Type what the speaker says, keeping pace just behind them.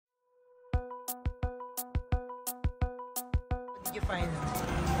did you find?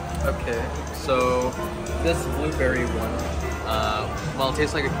 Okay, so this blueberry one, well, it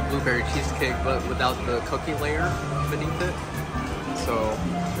tastes like a blueberry cheesecake, but without the cookie layer beneath it. So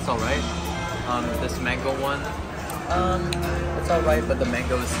it's alright. This mango one, it's alright, but the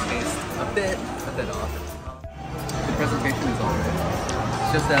mangoes taste a bit off. The presentation is alright.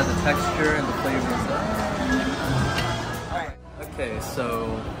 It's just that the texture and the flavor is Alright. Okay,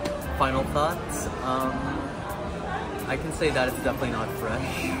 so final thoughts. I can say that it's definitely not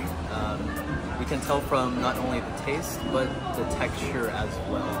fresh. You can tell from not only the taste, but the texture as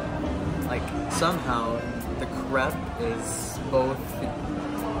well. Like, somehow, the crepe is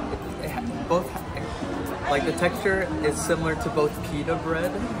like the texture is similar to both pita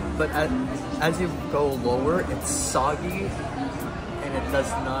bread, but as you go lower, it's soggy, and it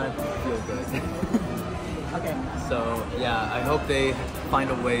does not feel good. Okay. So, yeah, I hope they find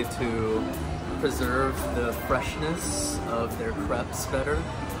a way to preserve the freshness of their crepes better,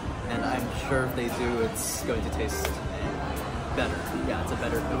 and I'm sure if they do, it's going to taste better. Yeah,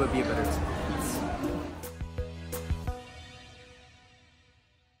 it would be a better experience.